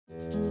Hey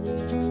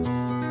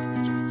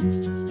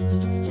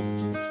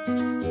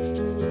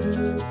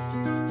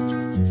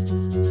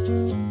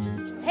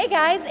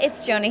guys,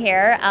 it's Jonah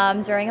here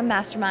during a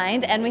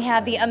mastermind, and we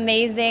have the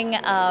amazing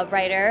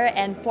writer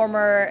and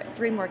former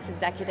DreamWorks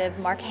executive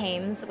Marc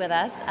Haimes with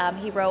us.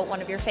 He wrote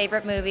one of your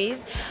favorite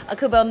movies,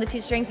 KUBO and the Two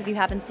Strings. If you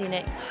haven't seen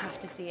it, you have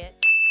to see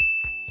it.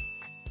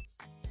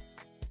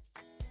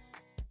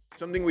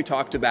 Something we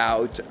talked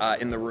about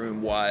in the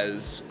room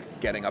was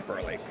getting up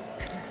early.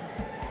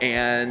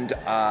 And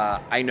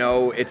I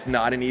know it's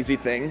not an easy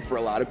thing for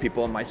a lot of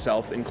people,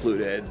 myself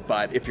included,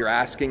 but if you're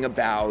asking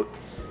about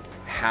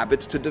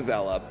habits to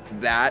develop,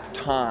 that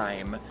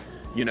time,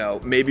 you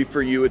know, maybe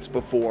for you it's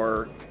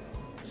before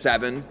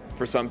 7,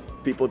 for some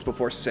people it's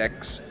before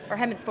 6. For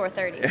him it's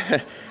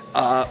 4:30.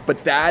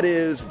 But that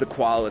is the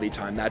quality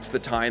time. That's the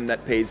time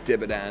that pays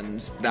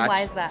dividends.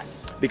 Why is that?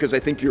 Because I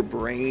think your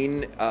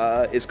brain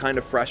is kind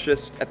of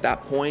freshest at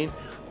that point.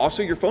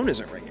 Also, your phone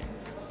isn't ringing,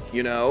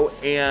 you know,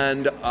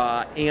 and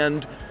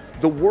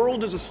the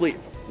world is asleep,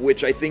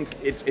 which I think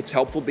it's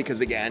helpful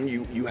because, again,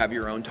 you have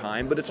your own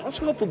time, but it's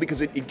also helpful because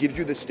it gives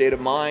you the state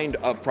of mind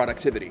of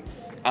productivity.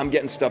 I'm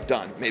getting stuff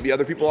done. Maybe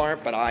other people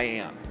aren't, but I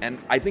am. And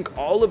I think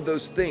all of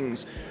those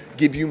things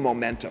give you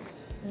momentum.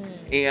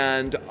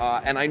 And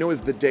I know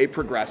as the day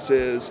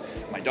progresses,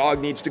 my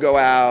dog needs to go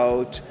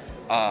out,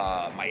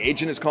 my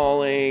agent is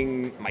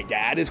calling, my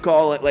dad is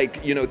calling,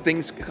 like, you know,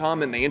 things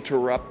come and they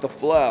interrupt the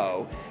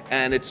flow.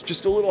 And it's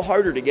just a little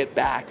harder to get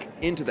back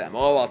into them.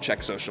 Oh, I'll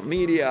check social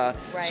media.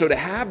 Right. So to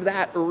have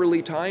that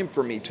early time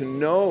for me, to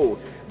know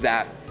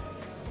that,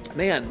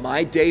 man,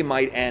 my day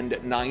might end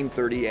at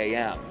 9:30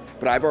 a.m.,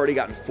 but I've already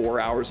gotten 4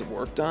 hours of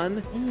work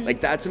done. Like,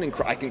 that's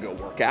I can go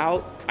work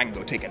out, I can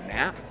go take a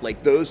nap.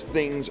 Like, those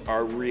things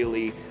are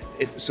really,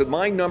 so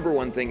my number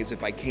one thing is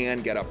if I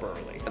can get up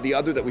early. The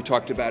other that we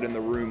talked about in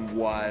the room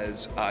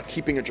was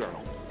keeping a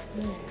journal.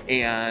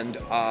 And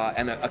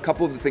a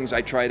couple of the things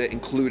I try to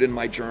include in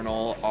my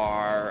journal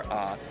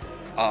are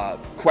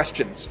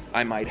questions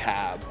I might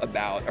have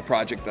about a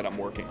project that I'm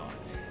working on.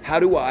 How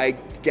do I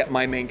get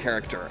my main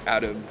character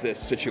out of this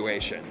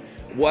situation?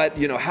 What's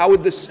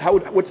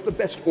the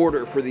best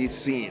order for these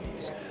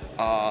scenes?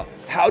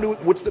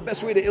 What's the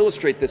best way to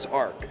illustrate this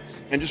arc?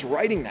 And just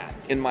writing that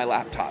in my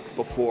laptop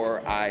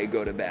before I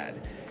go to bed.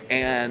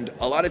 And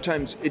a lot of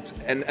times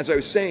and as I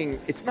was saying,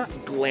 it's not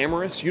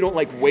glamorous. You don't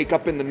like wake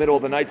up in the middle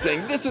of the night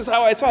saying, this is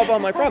how I solve all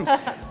my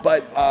problems.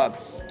 But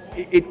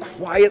it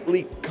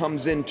quietly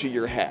comes into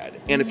your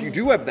head. And if you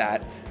do have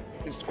that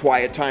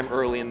quiet time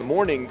early in the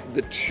morning,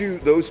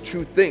 those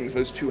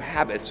two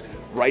habits,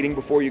 writing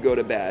before you go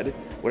to bed,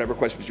 whatever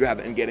questions you have,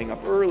 and getting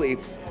up early,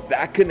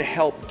 that can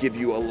help give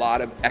you a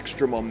lot of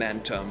extra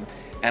momentum.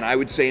 And I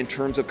would say in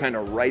terms of kind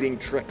of writing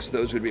tricks,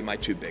 those would be my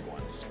 2 big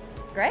ones.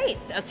 Great,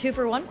 a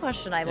 2-for-1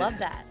 question, I love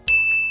that.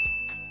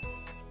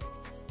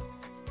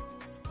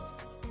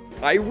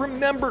 I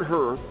remembered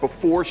her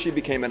before she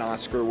became an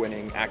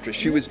Oscar-winning actress.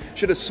 She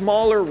had a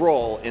smaller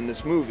role in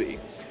this movie,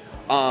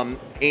 but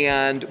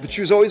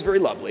she was always very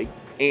lovely.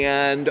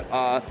 And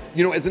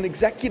you know, as an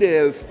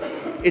executive,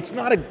 it's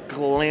not a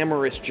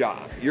glamorous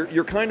job.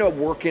 You're kind of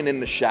working in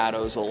the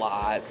shadows a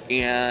lot,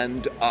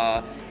 and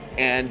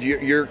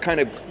you're kind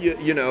of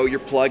you're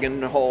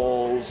plugging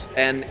holes,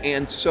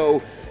 and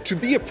so to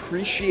be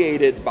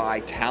appreciated by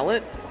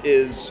talent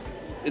is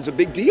a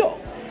big deal.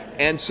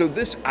 And so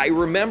I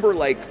remember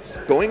like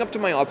going up to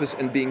my office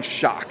and being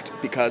shocked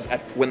because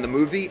when the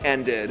movie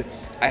ended,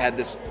 I had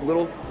this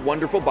little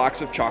wonderful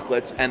box of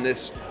chocolates and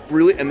this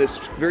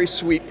very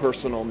sweet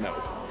personal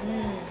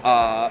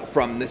note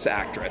from this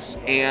actress.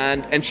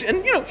 And she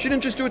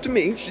didn't just do it to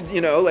me. She,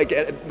 like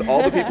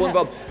all the people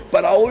involved.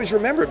 But I'll always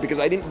remember it because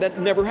that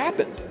never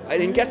happened. I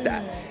didn't get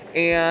that.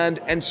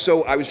 And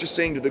so I was just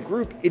saying to the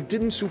group, it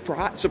didn't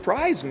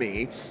surprise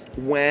me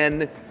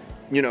when,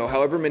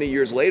 however many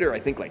years later, I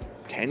think like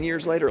 10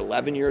 years later,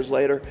 11 years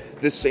later,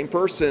 this same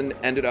person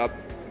ended up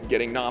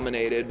getting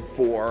nominated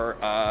for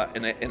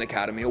an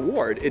Academy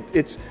Award.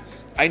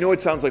 I know it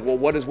sounds like, well,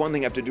 what does one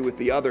thing have to do with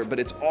the other? But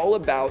it's all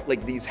about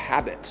like these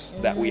habits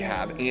that we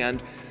have,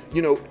 and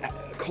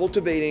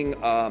cultivating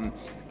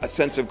a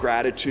sense of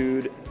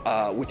gratitude,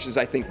 which is,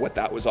 I think, what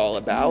that was all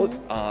about.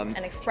 And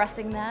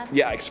expressing that.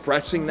 Yeah,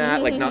 expressing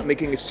that, like not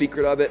making a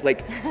secret of it.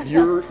 Like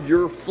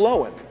you're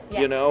flowing,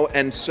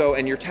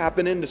 and you're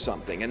tapping into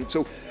something. And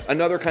so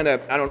another kind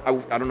of, I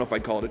don't know if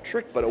I'd call it a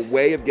trick, but a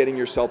way of getting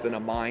yourself in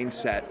a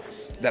mindset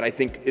that I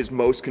think is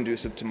most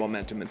conducive to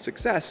momentum and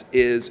success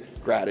is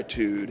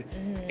gratitude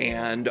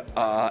and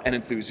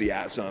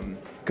enthusiasm.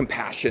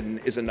 Compassion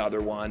is another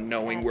one,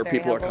 knowing where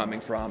people are coming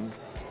from.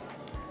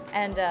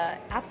 And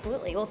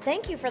absolutely. Well,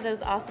 thank you for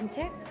those awesome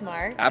tips,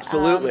 Marc.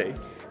 Absolutely.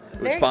 It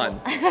was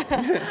fun. Cool.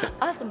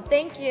 Awesome.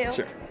 Thank you.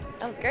 Sure.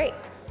 That was great.